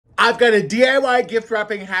I've got a DIY gift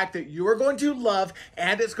wrapping hack that you are going to love,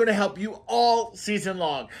 and it's going to help you all season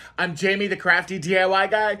long. I'm Jamie, the crafty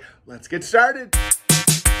DIY guy. Let's get started.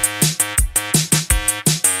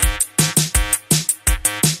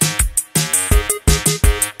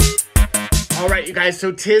 All right, you guys,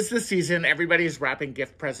 so 'tis the season. Everybody's wrapping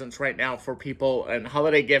gift presents right now for people, and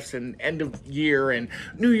holiday gifts and end of year and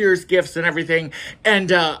New Year's gifts and everything.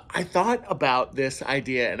 And I thought about this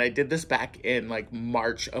idea, and I did this back in like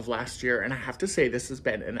March of last year. And I have to say, this has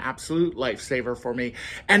been an absolute lifesaver for me.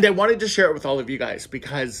 And I wanted to share it with all of you guys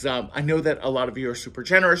because I know that a lot of you are super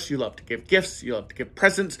generous. You love to give gifts. You love to give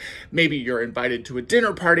presents. Maybe you're invited to a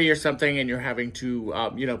dinner party or something, and you're having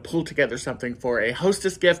to, pull together something for a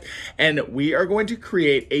hostess gift. And we are going to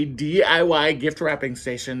create a DIY gift wrapping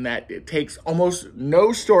station that it takes almost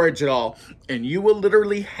no storage at all, and you will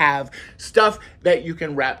literally have stuff that you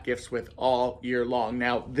can wrap gifts with all year long.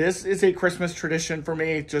 Now, this is a Christmas tradition for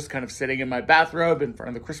me, just kind of sitting in my bathrobe in front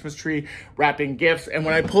of the Christmas tree, wrapping gifts. And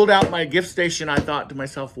when I pulled out my gift station, I thought to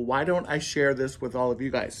myself, well, why don't I share this with all of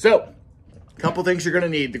you guys? So, a couple things you're gonna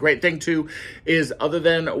need. The great thing too is, other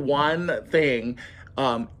than one thing,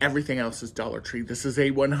 everything else is Dollar Tree. This is a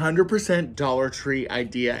 100% Dollar Tree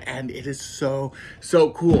idea, and it is so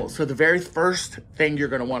cool. So the very first thing you're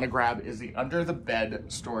going to want to grab is the under the bed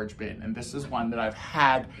storage bin. And this is one that I've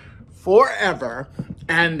had forever.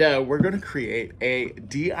 And we're going to create a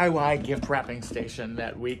DIY gift wrapping station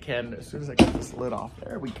that we can, as soon as I get this lid off,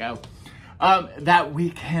 there we go, that we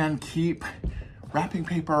can keep wrapping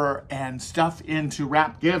paper and stuff in to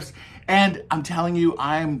wrap gifts. And I'm telling you,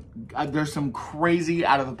 there's some crazy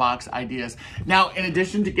out-of-the-box ideas. Now, in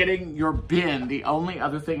addition to getting your bin, the only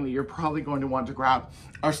other thing that you're probably going to want to grab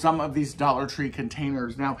are some of these Dollar Tree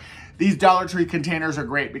containers. Now, these Dollar Tree containers are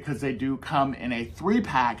great because they do come in a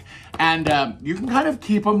 3-pack, and you can kind of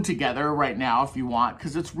keep them together right now if you want,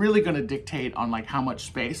 because it's really going to dictate on like how much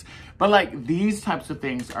space. But like these types of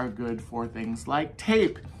things are good for things like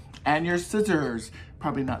tape and your scissors.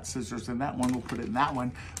 Probably not scissors in that one, we'll put it in that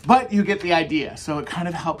one, but you get the idea. So it kind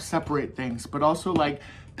of helps separate things, but also like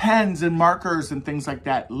pens and markers and things like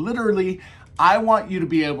that. Literally, I want you to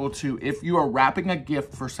be able to, if you are wrapping a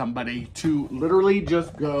gift for somebody, to literally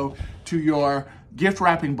just go to your gift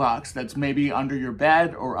wrapping box that's maybe under your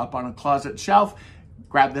bed or up on a closet shelf,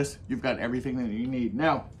 grab this, you've got everything that you need.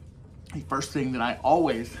 Now, the first thing that I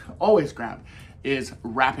always grab is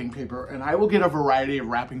wrapping paper, and I will get a variety of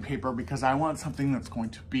wrapping paper because I want something that's going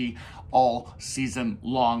to be all season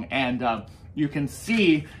long. And you can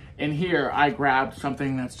see in here, I grabbed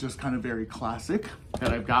something that's just kind of very classic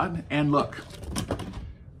that I've got. And look,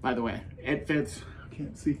 by the way, it fits, I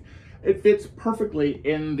can't see, it fits perfectly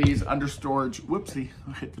in these under storage, whoopsie,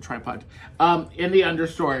 I hit the tripod, in the under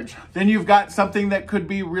storage. Then you've got something that could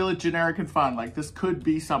be really generic and fun. Like this could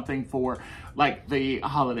be something for like the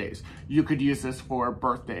holidays. You could use this for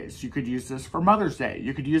birthdays. You could use this for Mother's Day.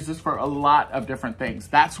 You could use this for a lot of different things.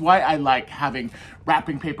 That's why I like having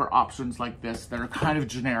wrapping paper options like this that are kind of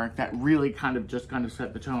generic, that really kind of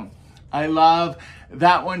set the tone. I love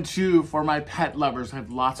that one too for my pet lovers. I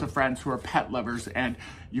have lots of friends who are pet lovers, and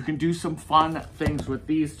you can do some fun things with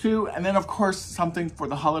these too. And then of course, something for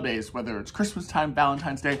the holidays, whether it's Christmas time,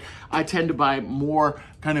 Valentine's Day. I tend to buy more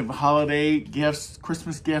kind of holiday gifts,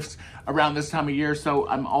 Christmas gifts around this time of year. So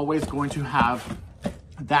I'm always going to have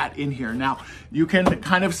that in here. Now, you can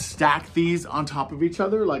kind of stack these on top of each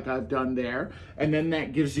other like I've done there, and then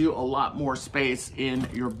that gives you a lot more space in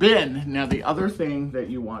your bin. Now, the other thing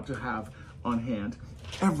that you want to have on hand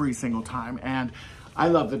every single time, and I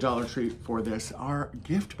love the Dollar Tree for this, are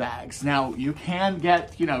gift bags. Now, you can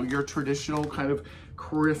get, your traditional kind of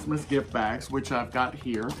Christmas gift bags, which I've got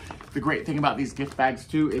here. The great thing about these gift bags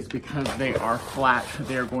too is because they are flat,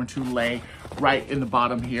 they are going to lay right in the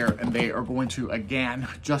bottom here, and they are going to, again,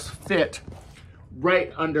 just fit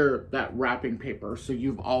right under that wrapping paper. So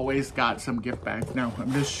you've always got some gift bags. Now,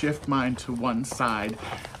 I'm gonna shift mine to one side.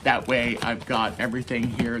 That way I've got everything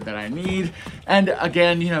here that I need. And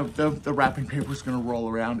again, the wrapping paper is gonna roll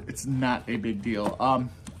around. It's not a big deal.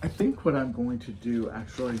 I think what I'm going to do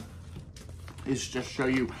actually is just show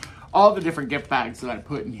you all the different gift bags that I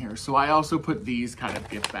put in here. So I also put these kind of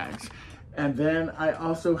gift bags. And then I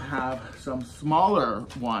also have some smaller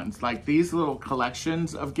ones, like these little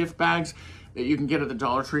collections of gift bags that you can get at the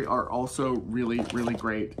Dollar Tree are also really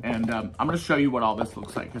great. And I'm gonna show you what all this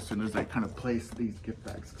looks like as soon as I kind of place these gift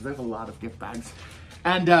bags, because I have a lot of gift bags.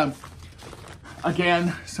 And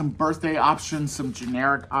again, some birthday options, some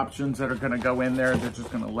generic options that are gonna go in there. They're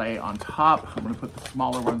just gonna lay on top. I'm gonna put the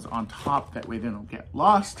smaller ones on top, that way they don't get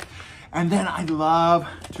lost. And then I love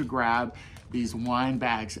to grab these wine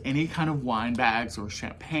bags, any kind of wine bags or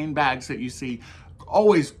champagne bags that you see,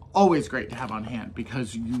 always great to have on hand,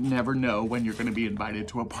 because you never know when you're going to be invited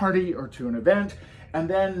to a party or to an event. And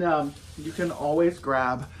then you can always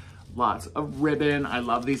grab lots of ribbon. I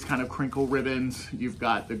love these kind of crinkle ribbons. You've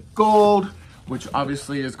got the gold, which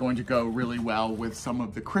obviously is going to go really well with some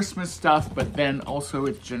of the Christmas stuff, but then also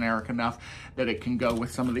it's generic enough that it can go with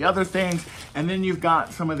some of the other things. And then you've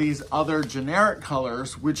got some of these other generic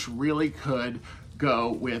colors, which really could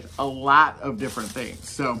go with a lot of different things.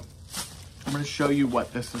 So I'm going to show you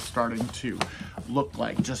what this is starting to look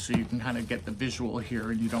like, just so you can kind of get the visual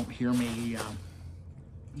here, and you don't hear me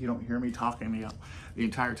talking the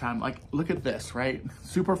entire time. Like, look at this, right?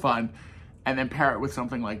 Super fun. And then pair it with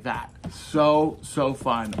something like that. So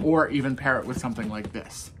fun. Or even pair it with something like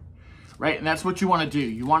this, right? And that's what you want to do.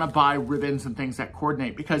 You want to buy ribbons and things that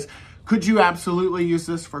coordinate, because could you absolutely use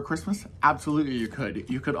this for Christmas? Absolutely you could.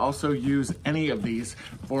 You could also use any of these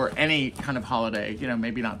for any kind of holiday, you know,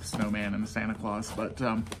 maybe not the snowman and the Santa Claus, but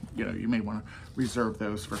you know, you may want to reserve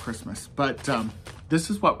those for Christmas. But this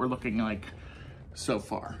is what we're looking like so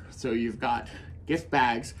far. So you've got gift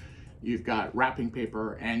bags, you've got wrapping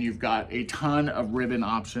paper, and you've got a ton of ribbon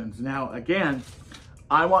options. Now, again,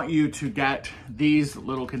 I want you to get these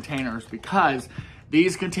little containers, because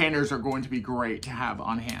these containers are going to be great to have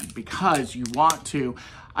on hand, because you want to,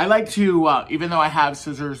 I like to, even though I have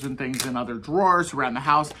scissors and things in other drawers around the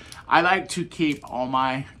house, I like to keep all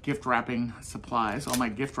my gift wrapping supplies, all my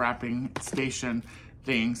gift wrapping station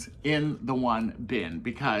things in the one bin,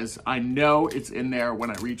 because I know it's in there when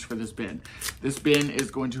I reach for this bin. This bin is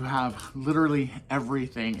going to have literally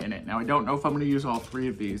everything in it. Now, I don't know if I'm going to use all three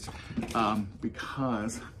of these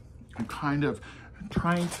because I'm kind of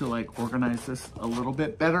trying to like organize this a little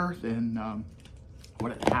bit better than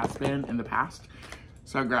what it has been in the past.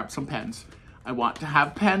 So I grabbed some pens. I want to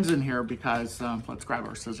have pens in here because let's grab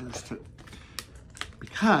our scissors too.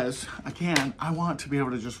 Because, again, I want to be able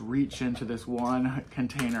to just reach into this one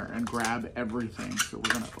container and grab everything. So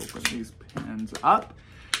we're going to open these pens up.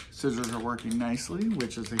 Scissors are working nicely,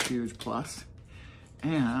 which is a huge plus.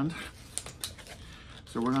 And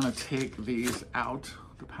so we're going to take these out.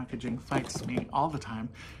 The packaging fights me all the time.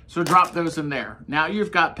 So drop those in there. Now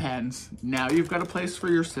you've got pens. Now you've got a place for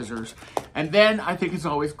your scissors. And then I think it's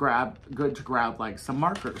always good to grab like some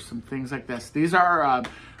markers, some things like this. These are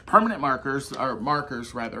permanent markers, or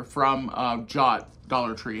markers rather, from Jot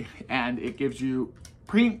Dollar Tree, and it gives you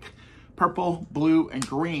pink, purple, blue, and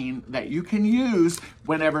green that you can use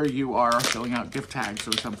whenever you are filling out gift tags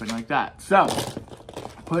or something like that. So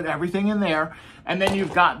put everything in there, and then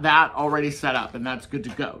you've got that already set up, and that's good to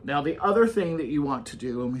go. Now, the other thing that you want to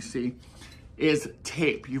do, let me see, is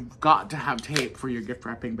tape. You've got to have tape for your gift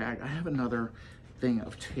wrapping bag. I have another thing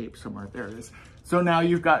of tape somewhere. There it is. So now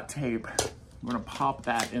you've got tape. I'm gonna pop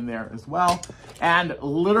that in there as well. And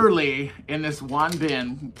literally in this one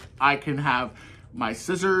bin, I can have my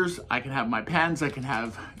scissors, I can have my pens, I can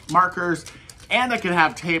have markers, and I can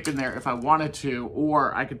have tape in there if I wanted to,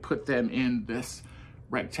 or I could put them in this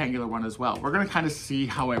rectangular one as well. We're gonna kind of see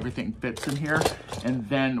how everything fits in here, and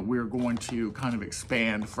then we're going to kind of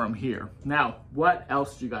expand from here. Now, what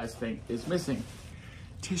else do you guys think is missing?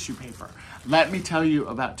 Tissue paper. Let me tell you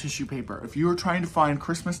about tissue paper. If you are trying to find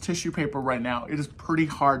Christmas tissue paper right now, it is pretty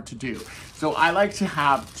hard to do. So I like to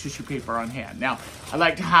have tissue paper on hand. Now, I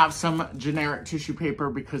like to have some generic tissue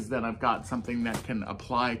paper because then I've got something that can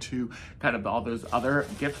apply to kind of all those other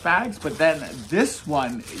gift bags. But then this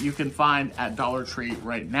one you can find at Dollar Tree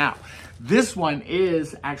right now. This one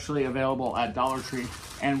is actually available at Dollar Tree.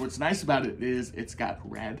 And what's nice about it is it's got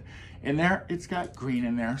red in there, it's got green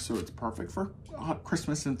in there, so it's perfect for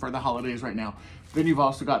Christmas and for the holidays right now. Then you've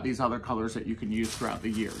also got these other colors that you can use throughout the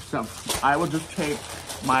year. So I will just take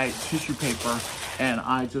my tissue paper and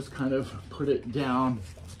I just kind of put it down,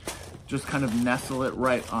 just kind of nestle it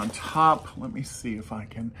right on top. Let me see if I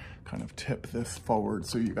can kind of tip this forward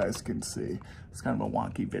so you guys can see. It's kind of a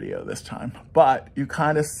wonky video this time, but you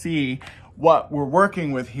kind of see what we're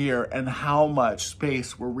working with here and how much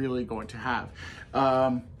space we're really going to have.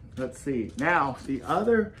 Let's see. Now, the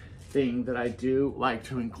other thing that I do like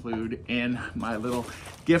to include in my little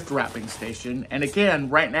gift wrapping station, and again,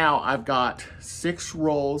 right now I've got 6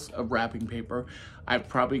 rolls of wrapping paper. I've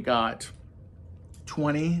probably got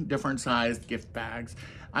 20 different sized gift bags.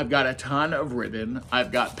 I've got a ton of ribbon.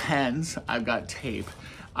 I've got pens. I've got tape.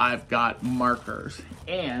 I've got markers.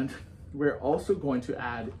 And we're also going to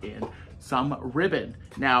add in some ribbon.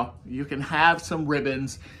 Now, you can have some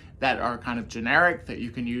ribbons that are kind of generic that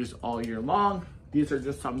you can use all year long. These are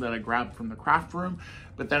just some that I grabbed from the craft room,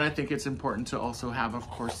 but then I think it's important to also have, of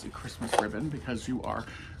course, the Christmas ribbon, because you are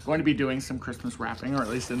going to be doing some Christmas wrapping, or at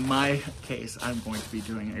least in my case, I'm going to be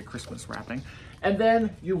doing a Christmas wrapping. And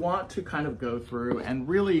then you want to kind of go through and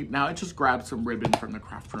really, now I just grabbed some ribbon from the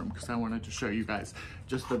craft room because I wanted to show you guys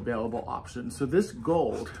just the available options. So this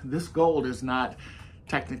gold is not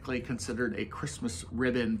technically considered a Christmas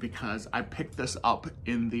ribbon because I picked this up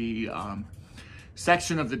in the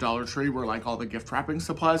section of the Dollar Tree where like all the gift wrapping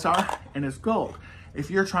supplies are, and it's gold. If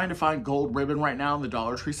you're trying to find gold ribbon right now in the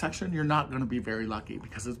Dollar Tree section, you're not gonna be very lucky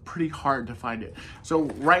because it's pretty hard to find it. So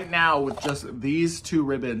right now with just these two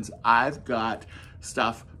ribbons, I've got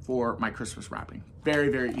stuff for my Christmas wrapping very,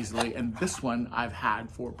 very easily. And this one I've had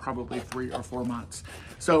for probably 3 or 4 months.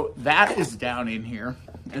 So that is down in here.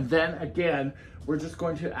 And then again, we're just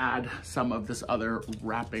going to add some of this other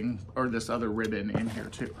wrapping or this other ribbon in here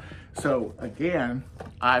too. So again,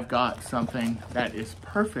 I've got something that is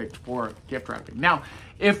perfect for gift wrapping. Now,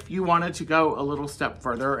 if you wanted to go a little step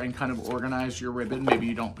further and kind of organize your ribbon, maybe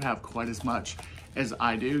you don't have quite as much as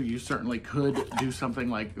I do, you certainly could do something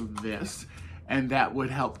like this, and that would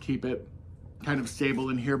help keep it kind of stable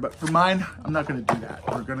in here. But for mine, I'm not gonna do that.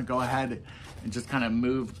 We're gonna go ahead and just kind of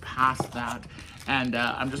move past that. And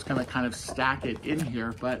I'm just gonna kind of stack it in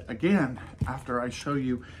here. But again, after I show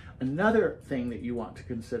you another thing that you want to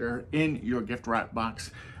consider in your gift wrap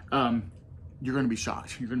box, you're gonna be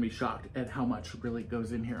shocked. You're gonna be shocked at how much really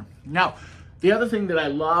goes in here. Now, the other thing that I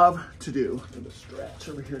love to do, I'm gonna stretch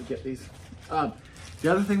over here to get these.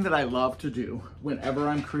 The other thing that I love to do whenever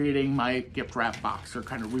I'm creating my gift wrap box or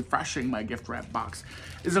kind of refreshing my gift wrap box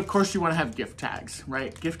is, of course, you want to have gift tags,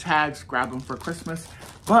 right? Gift tags, grab them for Christmas,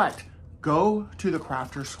 but go to the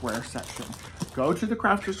Crafter Square section. Go to the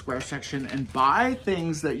Crafter Square section and buy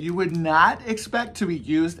things that you would not expect to be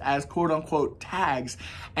used as quote unquote tags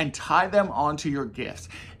and tie them onto your gifts.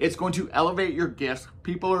 It's going to elevate your gifts.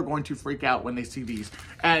 People are going to freak out when they see these.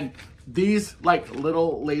 And these like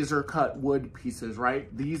little laser cut wood pieces,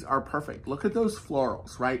 right? These are perfect. Look at those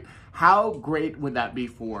florals, right? How great would that be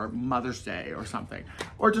for Mother's Day or something?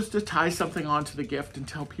 Or just to tie something onto the gift and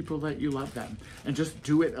tell people that you love them and just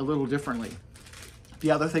do it a little differently. The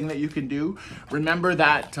other thing that you can do, remember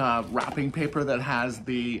that wrapping paper that has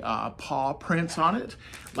the paw prints on it?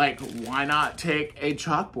 Like, why not take a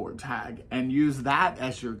chalkboard tag and use that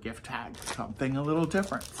as your gift tag? Something a little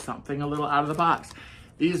different, something a little out of the box.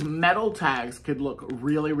 These metal tags could look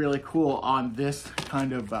really, really cool on this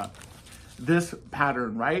kind of, this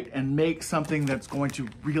pattern, right? And make something that's going to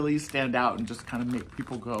really stand out and just kind of make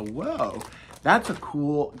people go, whoa, that's a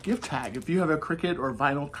cool gift tag. If you have a Cricut or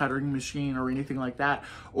vinyl cutting machine or anything like that,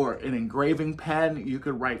 or an engraving pen, you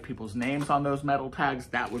could write people's names on those metal tags.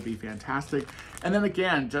 That would be fantastic. And then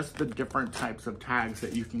again, just the different types of tags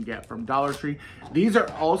that you can get from Dollar Tree. These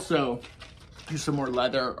are also some more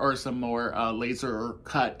leather or some more laser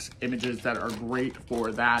cut images that are great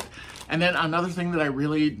for that. And then another thing that I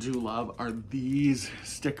really do love are these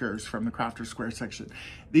stickers from the Crafter Square section.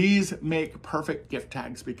 These make perfect gift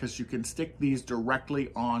tags because you can stick these directly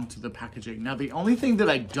onto the packaging. Now, the only thing that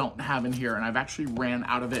I don't have in here, and I've actually ran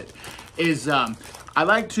out of it, is I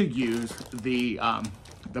like to use the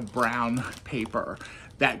brown paper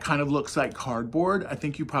that kind of looks like cardboard. I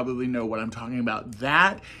think you probably know what I'm talking about.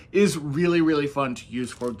 That is really, really fun to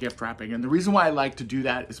use for gift wrapping. And the reason why I like to do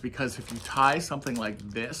that is because if you tie something like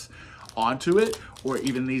this onto it, or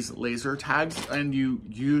even these laser tags, and you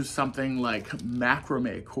use something like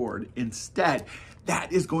macrame cord instead,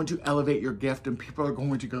 that is going to elevate your gift and people are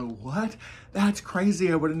going to go, what? That's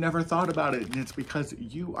crazy. I would have never thought about it. And it's because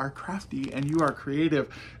you are crafty and you are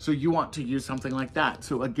creative. So you want to use something like that.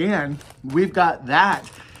 So again, we've got that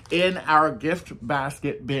in our gift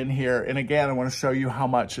basket bin here. And again, I want to show you how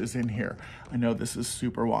much is in here. I know this is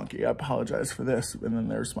super wonky. I apologize for this. And then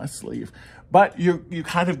there's my sleeve. But you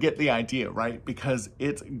kind of get the idea, right? Because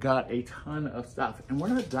it's got a ton of stuff. And we're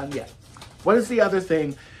not done yet. What is the other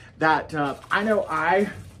thing that I know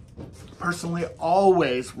I personally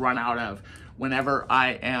always run out of whenever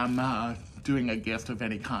I am doing a gift of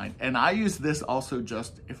any kind? And I use this also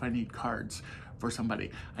just if I need cards for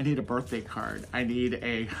somebody. I need a birthday card. I need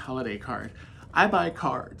a holiday card. I buy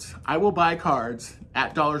cards. I will buy cards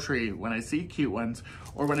at Dollar Tree when I see cute ones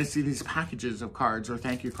or when I see these packages of cards or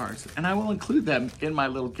thank you cards, and I will include them in my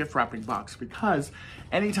little gift wrapping box because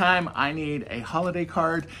anytime I need a holiday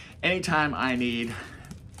card, anytime I need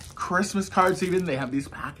Christmas cards even, they have these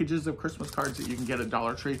packages of Christmas cards that you can get at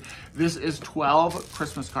Dollar Tree. This is 12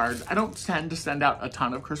 Christmas cards. I don't tend to send out a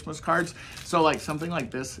ton of Christmas cards, so like something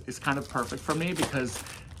like this is kind of perfect for me because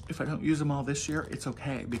if I don't use them all this year, it's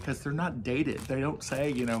okay, because they're not dated. They don't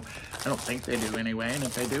say, you know, I don't think they do anyway. And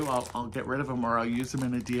if they do, I'll get rid of them, or I'll use them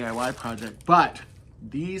in a DIY project. But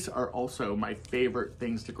these are also my favorite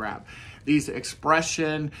things to grab. These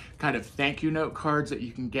expression kind of thank you note cards that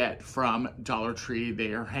you can get from Dollar Tree.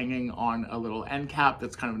 They are hanging on a little end cap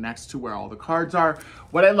that's kind of next to where all the cards are.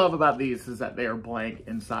 What I love about these is that they are blank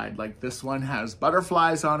inside. Like this one has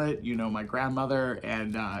butterflies on it, you know, my grandmother,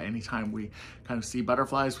 and anytime we kind of see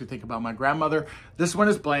butterflies, we think about my grandmother. This one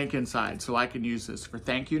is blank inside, so I can use this for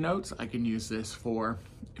thank you notes. I can use this for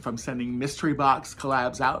if I'm sending mystery box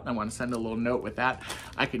collabs out and I want to send a little note with that,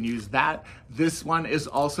 I can use that. This one is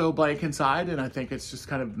also blank inside, and I think it's just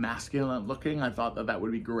kind of masculine looking. I thought that that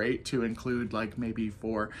would be great to include, like maybe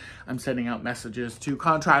for I'm sending out messages to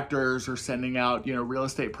contractors or sending out, you know, real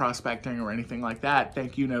estate prospecting or anything like that.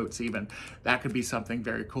 Thank you notes even. That could be something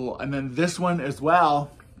very cool. And then this one as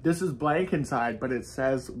well. This is blank inside, but it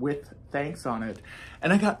says with thanks on it.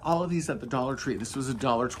 And I got all of these at the Dollar Tree. This was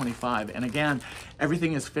 $1.25. And again,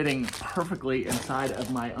 everything is fitting perfectly inside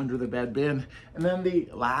of my under the bed bin. And then the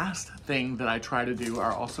last thing that I try to do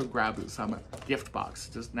are also grab some gift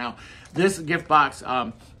boxes. Now, this gift box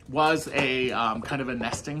was a kind of a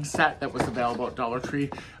nesting set that was available at Dollar Tree.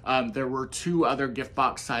 There were 2 other gift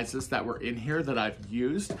box sizes that were in here that I've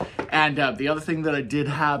used. And the other thing that I did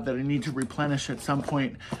have that I need to replenish at some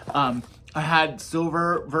point, I had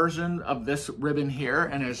silver version of this ribbon here,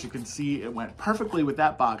 and as you can see, it went perfectly with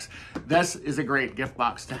that box. This is a great gift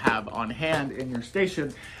box to have on hand in your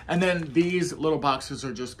station. And then these little boxes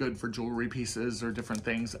are just good for jewelry pieces or different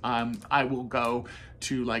things. I will go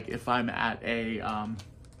to, like, if I'm at a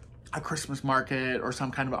Christmas market or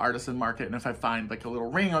some kind of artisan market, and if I find like a little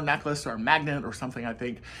ring or necklace or a magnet or something I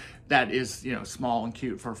think that is, you know, small and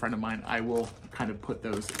cute for a friend of mine, I will kind of put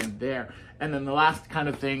those in there. And then the last kind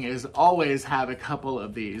of thing is always have a couple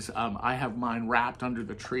of these. I have mine wrapped under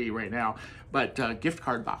the tree right now, but gift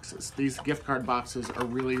card boxes. These gift card boxes are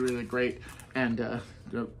really, really great. And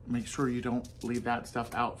make sure you don't leave that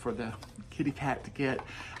stuff out for the kitty cat to get.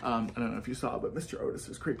 I don't know if you saw, but Mr. Otis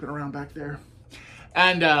is creeping around back there.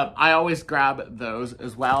 And I always grab those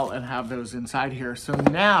as well and have those inside here. So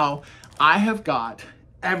now I have got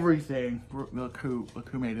everything. Look who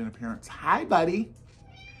made an appearance. Hi, buddy.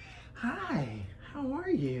 Hi, how are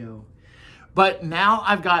you? But now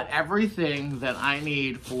I've got everything that I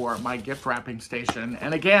need for my gift wrapping station.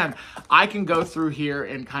 And again, I can go through here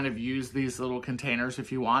and kind of use these little containers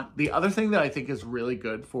if you want. The other thing that I think is really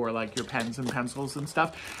good for like your pens and pencils and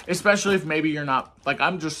stuff, especially if maybe you're not, like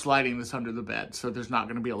I'm just sliding this under the bed, so there's not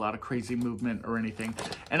gonna be a lot of crazy movement or anything.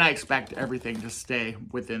 And I expect everything to stay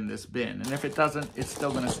within this bin. And if it doesn't, it's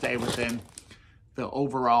still gonna stay within the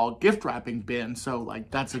overall gift wrapping bin. So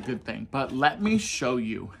like, that's a good thing. But let me show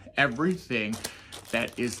you everything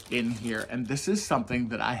that is in here. And this is something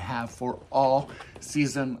that I have for all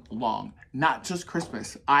season long, not just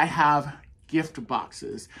Christmas. I have gift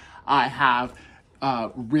boxes. I have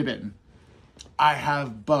ribbon. I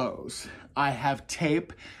have bows. I have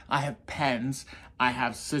tape. I have pens. I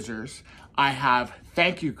have scissors. I have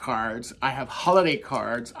thank you cards. I have holiday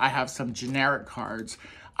cards. I have some generic cards.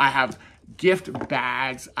 I have gift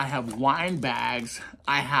bags. I have wine bags.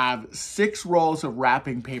 I have 6 rolls of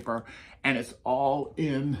wrapping paper, and it's all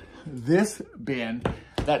in this bin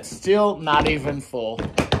that's still not even full.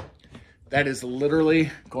 That is literally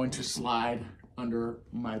going to slide under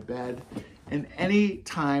my bed. And any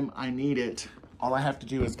time I need it, all I have to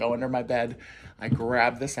do is go under my bed. I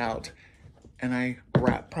grab this out and I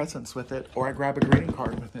wrap presents with it, or I grab a greeting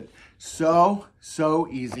card with it. So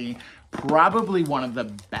easy. Probably one of the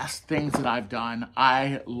best things that I've done.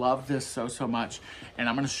 I love this so much. And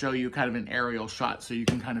I'm gonna show you kind of an aerial shot so you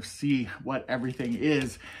can kind of see what everything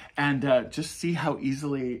is, and just see how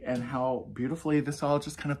easily and how beautifully this all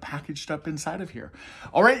just kind of packaged up inside of here.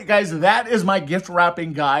 All right, you guys, that is my gift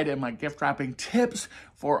wrapping guide and my gift wrapping tips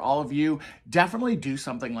for all of you. Definitely do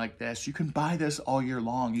something like this. You can buy this all year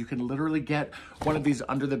long. You can literally get one of these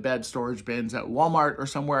under the bed storage bins at Walmart or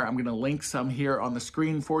somewhere. I'm gonna link some here on the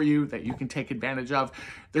screen for you that you can take advantage of.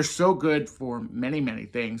 They're so good for many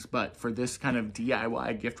things, but for this kind of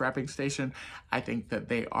DIY gift wrapping station, I think that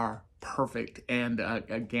they are perfect. And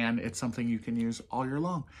again, it's something you can use all year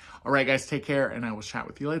long. All right, guys, take care, and I will chat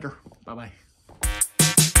with you later. Bye-bye.